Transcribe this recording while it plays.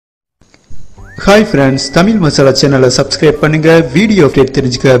Hi friends, Tamil Masala channel subscribe பண்ணுங்க video update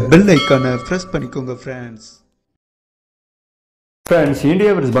தெரிஞ்சுக்க bell ஐகானை பிரஸ் பண்ணிக்கோங்க friends. Friends,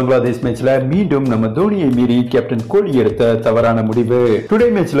 India vs Bangladesh matchல மீண்டும் நம்ம தோனியை மீறி கேப்டன் கோலி எடுத்த தவறான முடிவு. டுடே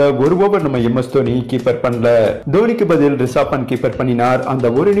மேட்ச்ல ஒரு ஓவர் நம்ம எம்எஸ் தோனி கீப்பர் பண்ணல. தோனிக்கு பதில் ரிஷப் பண்ட் கீப்பர் பண்ணினார்.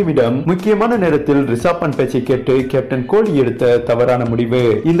 அந்த ஒரு நிமிடம் முக்கியமான நேரத்தில் ரிஷப் பண்ட் பேச்சை கேட்டு கேப்டன் கோலி எடுத்த தவறான முடிவு.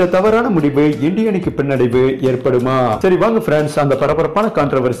 இந்த தவறான முடிவு இந்திய அணிக்கு பின்னடைவு ஏற்படுமா? சரி வாங்க ஃப்ரெண்ட்ஸ், அந்த பரபரப்பான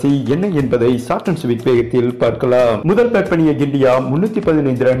கான்ட்ரோவர்சி என்ன என்பதை ஷார்ட் அண்ட் ஸ்வீட் வேகத்தில் பார்க்கலாம். முதல் பேட் பண்ணிய இந்தியா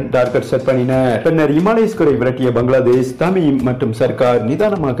 315 ரன் டார்கெட் செட் பண்ணினர். பின்னர் இமாலயஸ்கரை விரட்டிய பங்களாதேஷ் தமீம் மற்றும் சர்க்கார்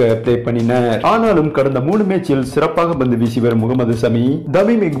நிதானமாக பிளே பண்ணினர். ஆனாலும் கடந்த 3 மேட்சில் சிறப்பாக பந்து வீசி வரும் முகமது ஷமி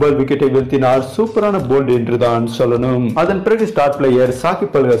தமீம் இக்பால் விக்கெட்டை வீழ்த்தினார். சூப்பரான போல்ட் என்றுதான் சொல்லணும். அதன் பிறகு star player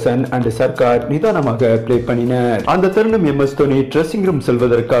Sahib Al Hasan and Sarkar நிதானமாக பிளே பண்ணினர். அந்த தருணம் எம்எஸ் தோனி ட்ரெஸ்ஸிங் ரூம்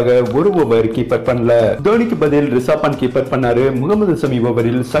செல்வதற்காக ஒரு ஓவர் கீப்பர் பண்ணல. தோனிக்கு பதில் ரிஷப் பண்ட் கீப்பர் பண்ணாரு. முகமது ஷமி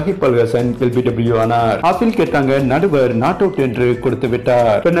ஓவரில் சாகிப் அல் ஹசன் எல்பிடபிள்யூ ஆனார். அப்பீல் கேட்டாங்க, நடுவர் நாட் அவுட் என்று கொடுத்து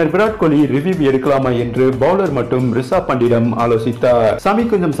விட்டார். பின்னர் விராட் கோலி ரிவ்யூ எடுக்கலாமா என்று பவுலர் மற்றும் ரிஷப் பண்டிடம் ஆலோசித்தார். சாமி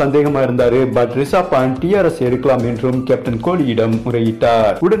கொஞ்சம் சந்தேகமா இருந்தாரு. பட் ரிஷப் பண்ட் டிஆர்எஸ் எடுக்கலாம் என்றும் கேப்டன் கோலியிடம்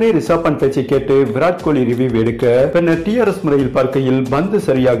முறையிட்டார். உடனே ரிஷப் பண்ட் பேச்சை கேட்டு விராட் கோலி ரிவ்யூ எடுக்க பின்னர் டிஆர்எஸ் முறையில் பார்க்கையில் பந்து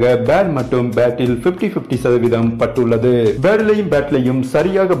சரியாக பேட் மற்றும் பேட்டில் 50-50% பட்டுள்ளது. பேட்லையும் பேட்லையும்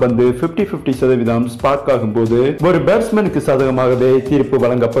சரியாக பந்து 50-50% ஸ்பார்க் ஆகும் போது ஒரு பேட்ஸ்மேனுக்கு சாதகமாகவே தீர்ப்பு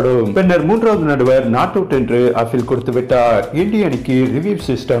வழங்கப்படும். பின்னர் மூன்றாவது நடுவர் நாட் அவுட் என்று அப்பீல் கொடுத்து விட்டார். இந்திய அணிக்கு ரிவ்யூ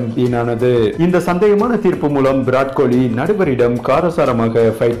சிஸ்டம் வீணானது. இந்த சந்தேகமான தீர்ப்பு மூலம் விராட் கோலி நடுவரிடம் காரசாரமாக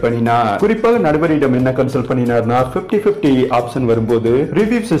ஃபைட் பண்ணினார். குறிப்பாக நடுவரிடம் என்ன கன்சல்ட் பண்ணினார்னா 50-50 ஆப்ஷன் வரும்போது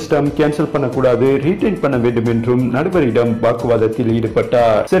ரிவ்யூ சிஸ்டம் கேன்சல் பண்ணக்கூடாது, ரீடைன் பண்ண வேண்டும் என்றும் நடுவரிடம் வாக்குவாதத்தில்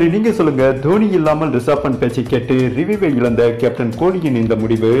ஈடுபட்டார். சரி, நீங்க சொல்லுங்க, தோனி இல்லாமல் ரிஷப் பண்ட் பேச்சை கேட்டு ரிவ்யூவை இழந்த கேப்டன் கோலியின் இந்த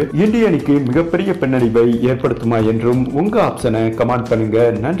முடிவு இந்திய அணிக்கு மிகப்பெரிய பின்னடைவை ஏற்படுத்துமா என்றும் உங்க ஆப்ஷனை கமெண்ட் பண்ணுங்க.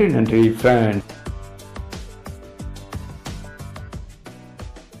 நன்றி ஃப்ரெண்ட்ஸ்.